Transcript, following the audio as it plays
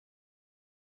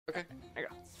Okay. There you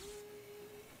go.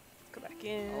 Let's go back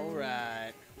in. All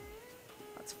right.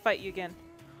 Let's fight you again.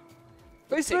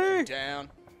 Take Face him me! down.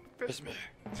 Face me.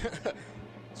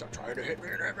 Stop trying to hit me,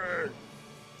 nigga.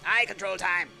 I control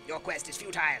time. Your quest is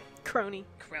futile. Crony.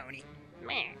 Crony.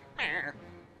 I'm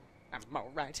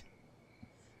alright.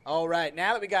 Alright,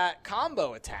 now that we got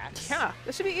combo attacks. Yeah,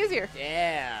 this should be easier.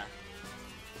 Yeah.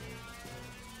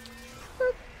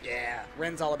 Yeah.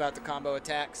 Ren's all about the combo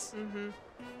attacks. Mm-hmm.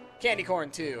 Candy corn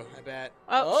too, I bet.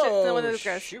 Oh, shit, the one of those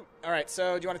guys. Shoot. Alright,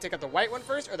 so do you want to take out the white one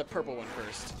first or the purple one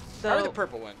first? The Probably the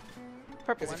purple one.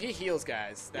 purple Because one. if he heals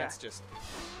guys, that's Yeah. just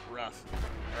rough.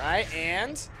 Alright,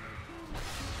 and...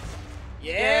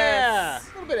 Yeah! Yes.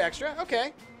 A little bit extra.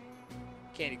 Okay.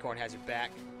 Candy corn has your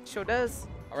back. Sure does.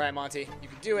 Alright, Monty. You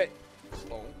can do it.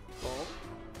 Boom. Boom.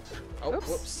 Oh, Oops.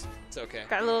 whoops. It's okay.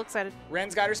 Got a little excited.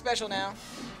 Ren's got her special now.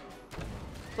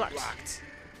 Blocked. Blocked.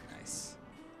 Nice.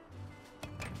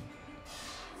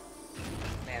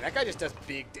 Man, that guy just does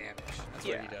big damage. That's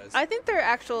what he does. I think they're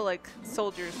actual, like,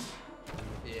 soldiers.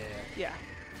 Yeah. Yeah.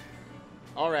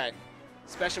 Alright.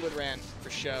 Special with Ren, for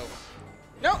show.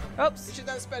 No! You Oops. should have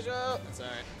done a special. That's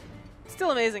alright.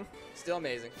 Still amazing. Still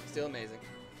amazing. Still amazing.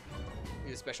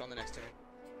 Do a special on the next turn.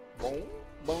 Boom.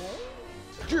 Boom.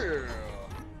 Yeah.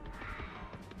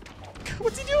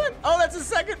 What's he doing? Oh, that's his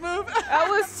second move. That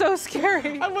was so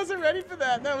scary. I wasn't ready for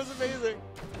that. That was amazing.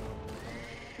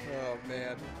 Oh,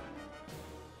 man.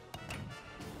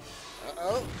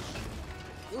 Uh-oh.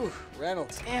 Ooh,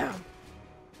 Reynolds. Damn.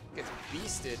 Gets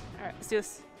beasted. All right, let's do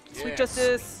this. Yeah, Sweet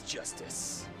justice.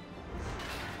 Justice.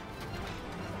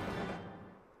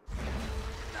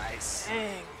 Nice.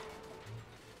 Dang.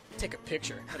 Take a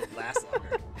picture. It'll last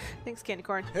longer. Thanks, candy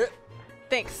corn. Hit.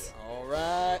 Thanks. All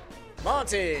right.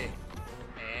 Monty.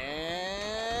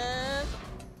 And...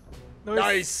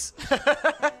 Nice.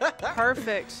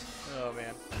 Perfect. Oh,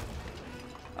 man.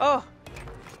 Oh,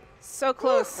 so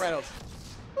close. Woo, Reynolds.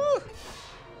 Woo.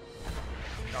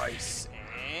 Nice.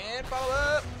 And follow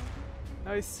up.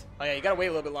 Nice. Oh, yeah, you got to wait a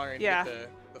little bit longer to Yeah. get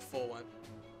the full one.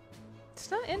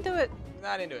 Just not into it.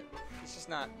 Not into it. It's just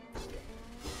not.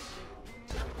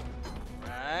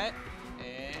 Right.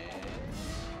 And...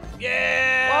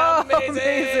 Yeah! Whoa, amazing!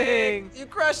 amazing. You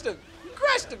crushed him. You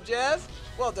crushed him, Jazz.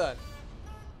 Well done.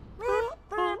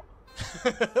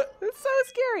 It's so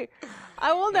scary.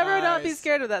 I will never not be Nice.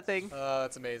 scared of that thing. Oh,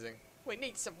 that's amazing. We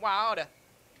need some water.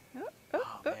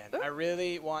 Oh, man. I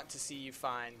really want to see you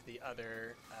find the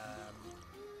other,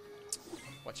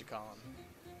 what you call them?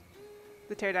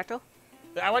 The pterodactyl?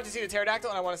 I want to see the pterodactyl,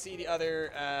 and I want to see the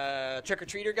other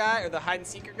trick-or-treater guy, or the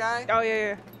hide-and-seeker guy. Oh,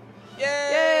 yeah, Yay!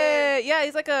 yeah. Yeah,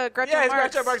 he's like a Groucho Yeah, he's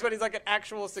Marx. Groucho Marx, but he's like an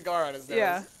actual cigar on his nose.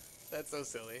 Yeah. That's so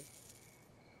silly.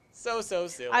 So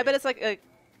silly. I bet it's like a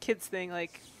kid's thing.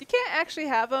 Like, you can't actually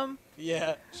have them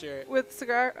Yeah, sure. with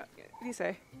cigar. What do you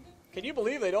say? Can you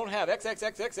believe they don't have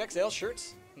XXXXXL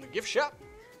shirts in the gift shop?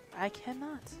 I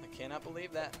cannot. I cannot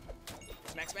believe that.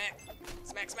 Smack, smack.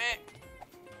 Smack, smack.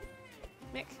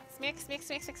 Smack, smack, smack,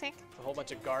 smack, smack, smack. A whole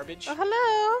bunch of garbage. Oh,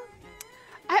 hello.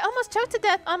 I almost choked to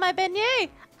death on my beignet.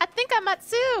 I think I might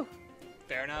sue.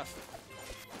 Fair enough.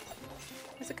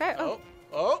 There's a guy. Oh,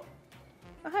 Oh.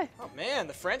 hi. Oh, man,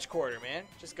 the French Quarter, man.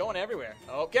 Just going everywhere.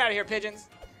 Oh, get out of here, pigeons.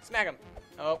 Smack them.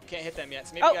 Oh, can't hit them yet.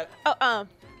 So maybe you got...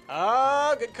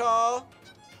 Oh, good call.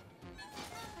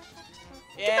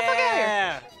 Get the fuck outta here.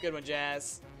 Yeah. Good one,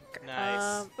 Jazz.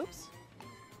 Nice. Oops.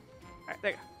 All right,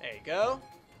 there you There you go. go.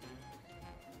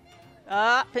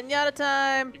 Ah, pinata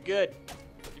time. You're good.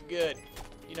 You're good.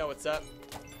 You know what's up.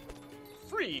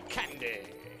 Free candy.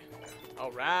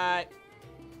 All right.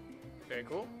 Very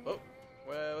cool. Oh,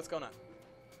 well, what's going on?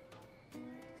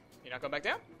 You're not going back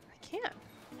down? I can't.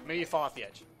 Maybe you fall off the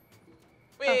edge.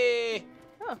 Whee!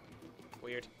 Oh.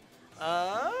 Weird.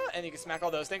 And you can smack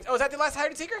all those things. Oh, is that the last hide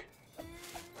and seeker?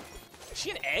 Is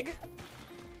she an egg?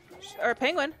 Or a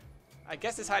penguin. I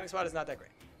guess this hiding spot is not that great.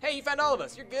 Hey, you found all of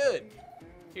us. You're good.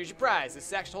 Here's your prize.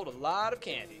 This actually hold a lot of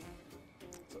candy.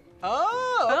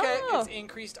 Oh, okay. Oh. It's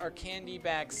increased our candy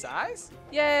bag size.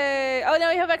 Yay. Oh, now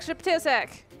we have extra potato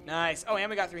sack. Nice. Oh, and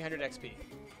we got 300 XP.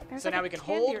 There's So like now a we can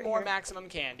candy hold right more here. maximum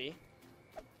candy.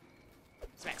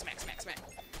 Smack, smack, smack, smack.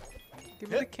 Give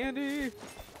me the candy.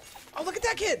 Oh, look at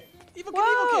that kid. Evil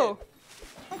Whoa. kid.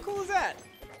 How cool is that?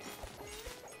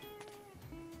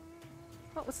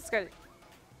 Oh, what's this guy?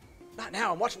 Not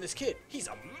now. I'm watching this kid. He's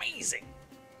amazing.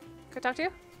 Can I talk to you?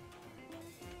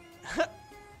 Can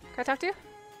I talk to you?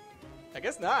 I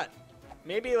guess not.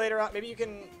 Maybe later on. Maybe you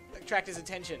can attract his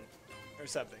attention or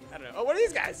something. I don't know. Oh, what are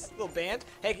these guys? Little band.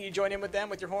 Hey, can you join in with them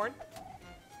with your horn?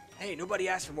 Hey, nobody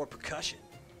asked for more percussion.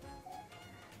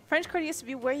 French Quarter used to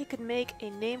be where you could make a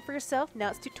name for yourself. Now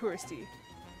it's too touristy.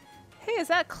 Hey, is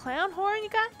that a clown horn you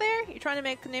got there? You trying to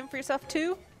make a name for yourself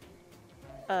too?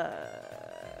 They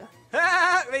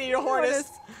need a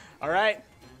hornist. All right,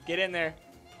 get in there.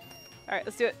 All right,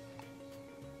 let's do it.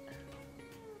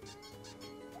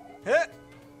 Huh.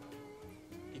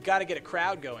 You got to get a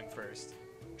crowd going first.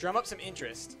 Drum up some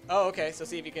interest. Oh, okay. So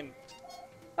see if you can.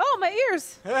 Oh, my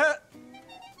ears. All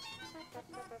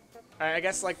right, I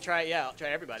guess like try. Yeah, I'll try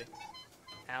everybody.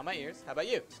 Ow, my ears. How about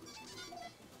you?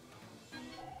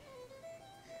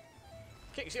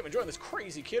 Can't you see I'm enjoying this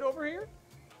crazy kid over here?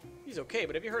 He's okay,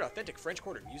 but have you heard authentic French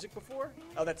Quarter music before?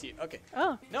 Oh, that's you. Okay.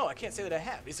 Oh. No, I can't say that I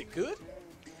have. Is it good?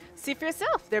 See for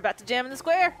yourself. They're about to jam in the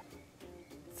square.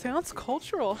 Sounds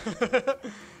cultural.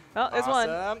 Well, there's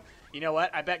awesome. one. You know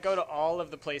what? I bet go to all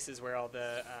of the places where all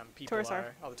the people Tourists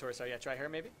are. All the tourists are. Yeah, try her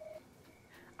maybe.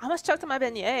 I almost choked on my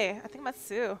beignet. I think I'm about to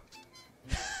sue.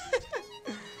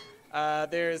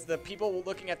 There's the people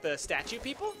looking at the statue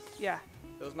people. Yeah.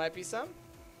 Those might be some.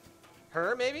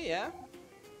 Her maybe, yeah.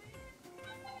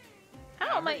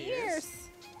 Ow, Ow, my her ears.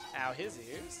 Ow, his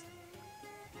ears.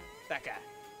 That guy.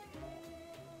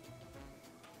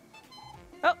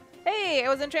 Oh, hey, I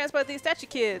was entranced by these statue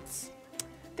kids.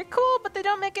 They're cool, but they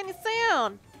don't make any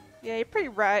sound. Yeah, you're pretty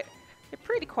right. They're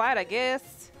pretty quiet, I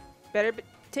guess. Better be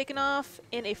taking off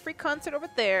in a free concert over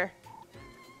there.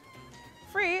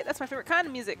 Free? That's my favorite kind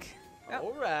of music. Oh.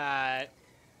 All right.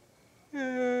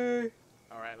 Yay.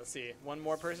 All right, let's see. One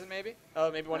more person maybe?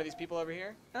 Oh, maybe one of these people over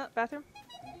here? Oh, bathroom?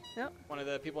 No. One of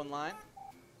the people in line?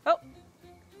 Oh.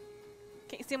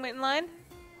 Can't you see him waiting in line?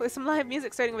 Well, there's some live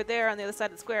music starting over there on the other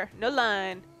side of the square. No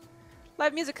line.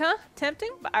 Live music, huh?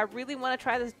 Tempting, but I really want to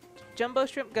try this jumbo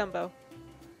shrimp gumbo.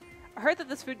 I heard that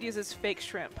this food uses fake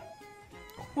shrimp.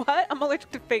 What? I'm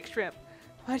allergic to fake shrimp.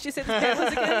 Why did you say this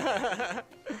was again?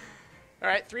 All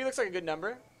right, 3 looks like a good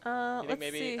number. You think Let's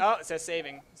maybe? see. Oh, it says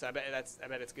saving, so I bet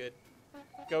it's good.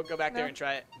 Go back there No. and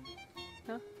try it.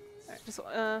 No? Alright, just,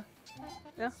 no?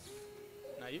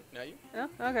 Not you, not you. No?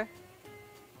 Okay.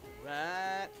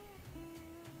 Right.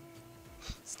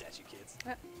 Statue kids.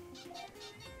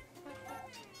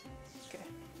 Okay.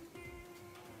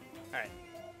 All right.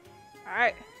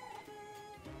 Alright.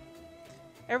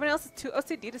 Everyone else is too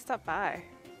OCD to stop by.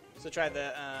 So try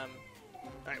the all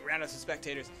right, round of some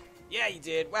spectators. Yeah, you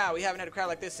did. Wow, we haven't had a crowd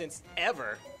like this since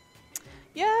ever.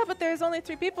 Yeah, but there's only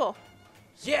 3 people.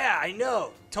 Yeah, I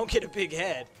know. Don't get a big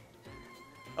head.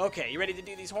 Okay, you ready to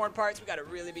do these horn parts? We gotta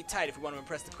really be tight if we want to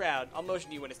impress the crowd. I'll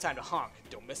motion you when it's time to honk.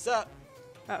 Don't mess up.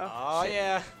 Uh-oh. Oh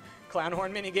yeah, clown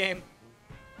horn minigame.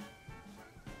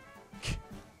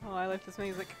 Oh, I like this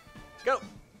music. Go.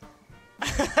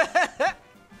 This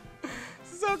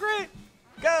is so great.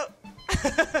 Go.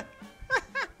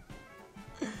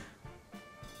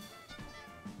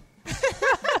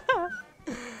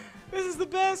 This is the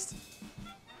best.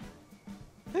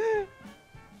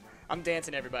 I'm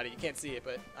dancing, everybody. You can't see it,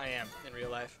 but I am in real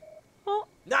life. Oh,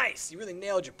 Nice. You really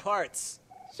nailed your parts.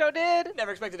 sure did.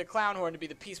 Never expected a clown horn to be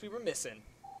the piece we were missing.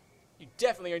 You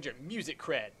definitely earned your music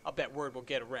cred. I'll bet word will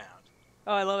get around.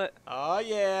 Oh, I love it. Oh,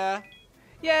 yeah.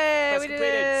 Yay, Quest we did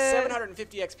completed. it.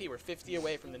 750 XP. We're 50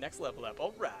 away from the next level up.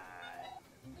 All right.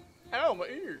 Ow, my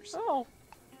ears. Oh.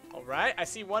 All right. I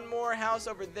see one more house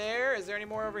over there. Is there any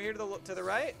more over here to the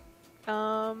right?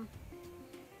 Oh,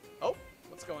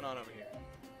 what's going on over here?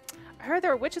 I heard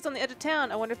there were witches on the edge of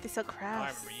town. I wonder if they sell Oh, I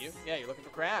crafts. remember you. Yeah, you're looking for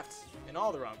crafts in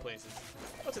all the wrong places.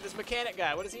 What's it, this mechanic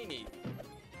guy? What does he need?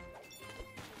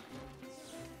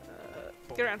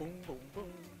 Get around. Boom, boom, boom.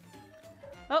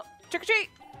 Oh, trick or treat.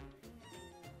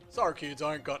 Sorry, kids,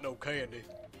 I ain't got no candy.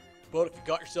 But if you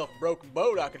got yourself a broken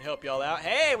boat, I can help y'all out.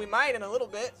 Hey, we might in a little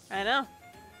bit. I know.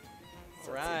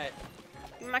 All right.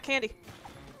 Give me my candy.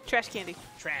 Trash candy.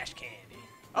 Trash candy.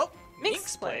 Oh, Mink's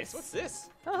Mink's place. place. What's this?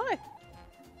 Oh, hi.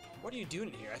 What are you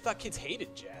doing here? I thought kids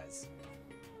hated jazz.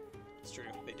 It's true,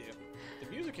 they do. The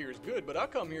music here is good, but I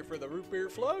come here for the root beer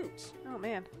floats. Oh,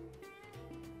 man.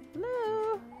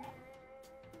 Hello.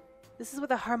 This is where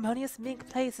the harmonious Mink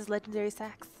plays his legendary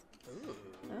sax. Ooh.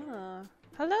 Oh.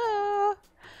 Hello.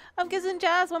 I'm giving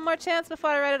jazz one more chance before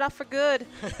I write it off for good.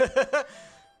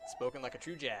 Spoken like a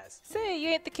true jazz. Say, you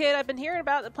ain't the kid I've been hearing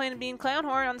about that playing a bean clown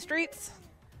horn on the streets.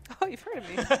 Oh, you've heard of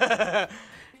me.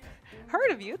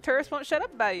 Heard of you. Tourists won't shut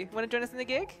up about you. Want to join us in the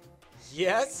gig?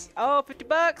 Yes. Oh,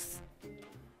 $50.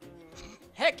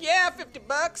 Heck yeah, 50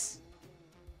 bucks.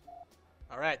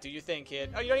 All right, do your thing,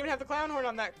 kid. Oh, you don't even have the clown horn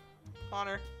on that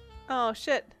honor. Oh,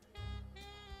 shit.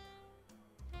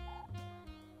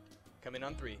 Come in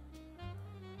on 3.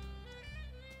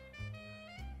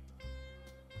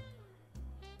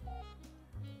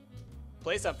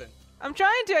 Play something. I'm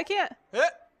trying to. I can't.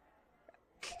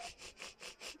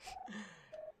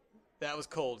 That was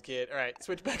cold, kid. All right,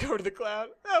 switch back over to the cloud.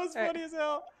 That was All right. funny as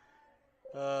hell.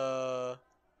 I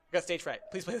got stage fright.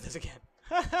 Please play with this again.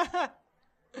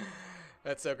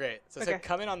 That's so great. So it's Okay. like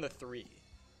come in on the 3.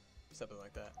 Something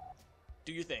like that.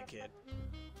 Do your thing, kid.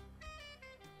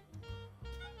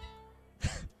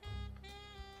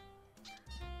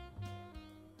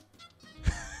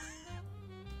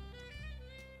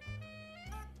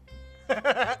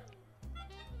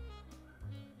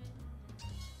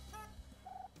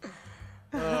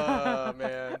 Oh,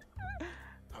 man.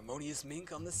 Harmonious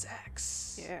Mink on the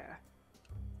sax. Yeah.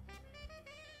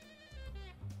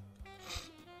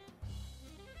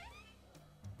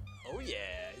 Oh, yeah.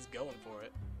 He's going for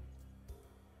it.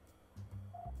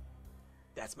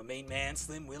 That's my main man,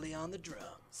 Slim Willie, on the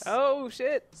drums. Oh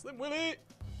shit! Slim Willie!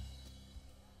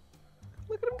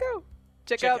 Look at him go.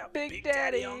 Check out Big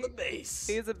Daddy on the bass.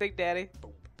 He's a Big Daddy.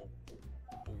 Boom, boom, boom,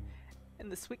 boom.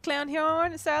 And the sweet clown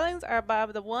horn stylings are by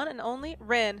the one and only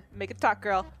Ren. Make it talk,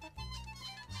 girl.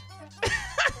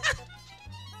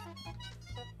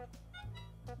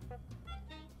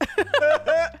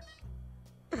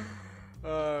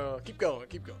 Oh, keep going,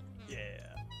 keep going.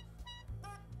 Yeah.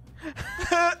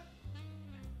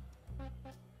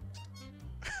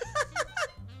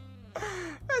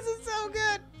 This is so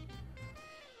good.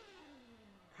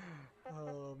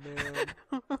 Oh man.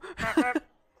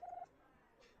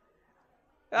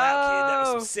 Wow, kid, that was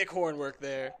some sick horn work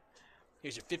there.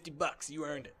 Here's your $50. You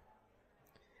earned it.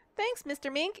 Thanks,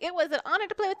 Mr. Mink. It was an honor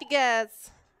to play with you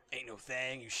guys. Ain't no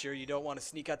thing. You sure you don't want to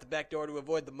sneak out the back door to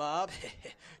avoid the mob?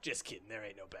 Just kidding. There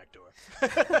ain't no back door.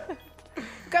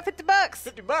 Got $50.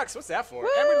 $50. What's that for? Woo!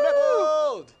 Emerald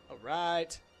leveled. All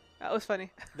right. That was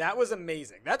funny. That was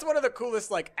amazing. That's one of the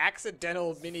coolest, like,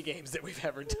 accidental mini games that we've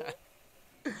ever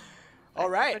done. All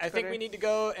right. Much I think better. we need to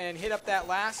go and hit up that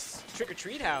last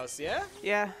trick-or-treat house, yeah?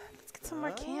 Yeah. Let's get some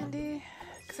more candy.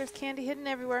 Because there's candy hidden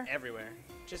everywhere. Everywhere.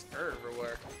 Just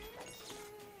everywhere.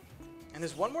 And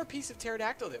there's one more piece of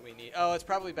pterodactyl that we need. Oh, it's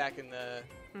probably back in the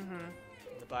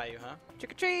bayou, huh?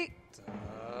 Trick or treat.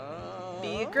 Uh,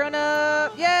 Be a grown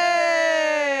up.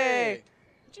 Yay!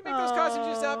 Did you make those costumes Aw.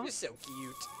 yourself? You're so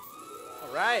cute.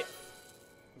 All right.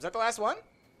 Was that the last one?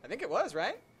 I think it was,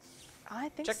 right? I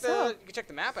think Check so. you can check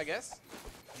the map, I guess. Is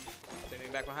there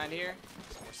anything back behind here?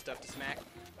 Some more stuff to smack.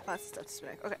 Lots of stuff to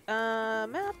smack. Okay.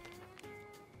 Map.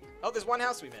 Oh, there's one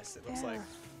house we missed, it looks Yeah. like.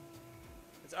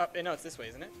 It's up. No, it's this way,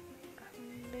 isn't it?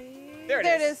 There There it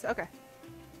it is. is. Okay.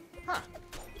 Huh.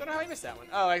 Don't know how you missed that one.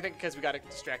 Oh, I think because we got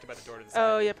distracted by the door to the side.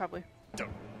 Oh, yeah, probably. Don't.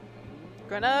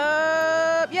 Grown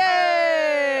up.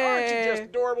 Yay! Aren't you just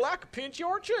adorable? I could pinch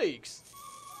your cheeks.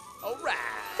 All right.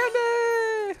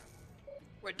 Candy!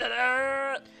 We did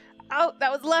it. Oh,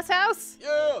 that was the last house.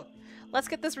 Yeah. Let's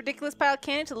get this ridiculous pile of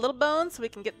candy to the little bones so we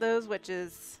can get those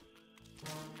witches.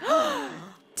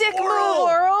 Dick move, Oral!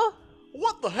 Oral!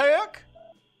 What the heck?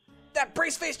 That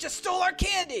brace face just stole our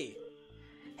candy.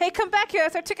 Hey, come back here.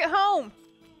 That's our ticket home.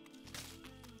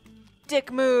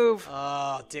 Dick move.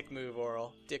 Oh, dick move,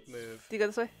 Oral. Dick move. Do you go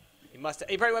this way? He must have.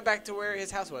 He probably went back to where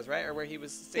his house was, right? Or where he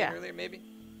was staying Yeah. earlier, maybe?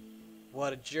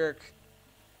 What a jerk.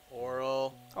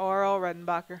 Oral. Oral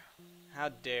Redenbacher. How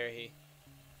dare he?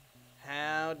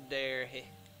 How dare he? This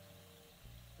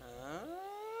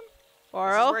is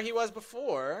Oral. where he was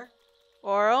before.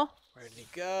 Oral. Where did he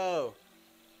go?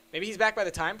 Maybe he's back by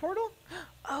the time portal?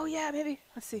 Oh, yeah, maybe.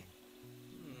 Let's see.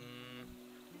 Hmm.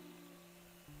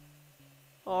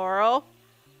 Oral.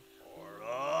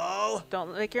 Oral.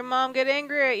 Don't make your mom get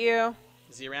angry at you.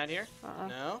 Is he around here? Uh-uh.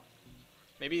 No.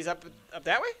 Maybe he's up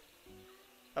that way?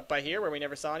 Up by here where we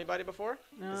never saw anybody before?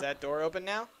 No. Is that door open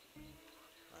now?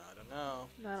 I don't know.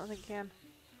 No, I don't think you can.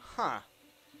 Huh.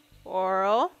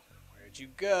 Oral. Where'd you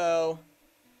go?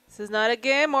 This is not a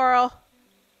game, Oral.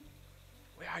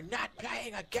 We are not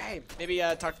playing a game. Maybe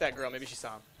talk to that girl. Maybe she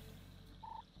saw him.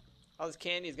 All this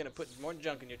candy is going to put more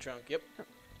junk in your trunk. Yep.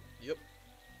 Yep.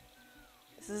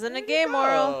 This isn't a Where'd game, you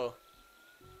Oral. go?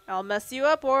 I'll mess you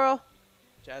up, Oral.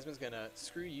 Jasmine's going to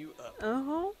screw you up.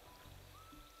 Uh-huh.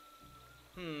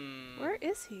 Where Hmm.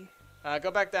 is he?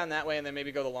 Go back down that way and then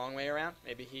maybe go the long way around.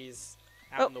 Maybe he's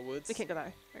out in the woods. We can't go that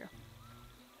way. There we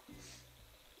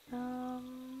go.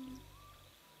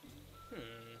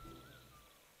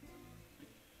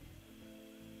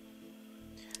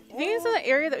 Do you think it's in the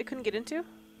area that we couldn't get into?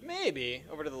 Maybe.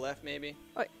 Over to the left, maybe.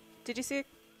 Wait, did you see it?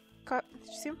 Did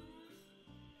you see him?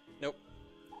 Nope.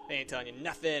 They ain't telling you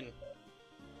nothing.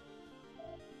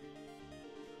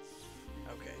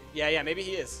 Okay. Yeah, maybe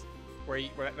he is.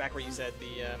 Back where you said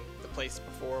the place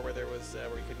before where there was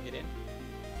where you couldn't get in.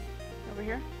 Over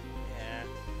here? Yeah.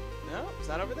 No, it's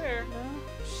not over there. No.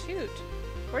 Shoot.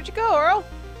 Where'd you go, Earl?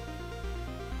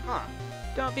 Huh.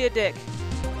 Don't be a dick.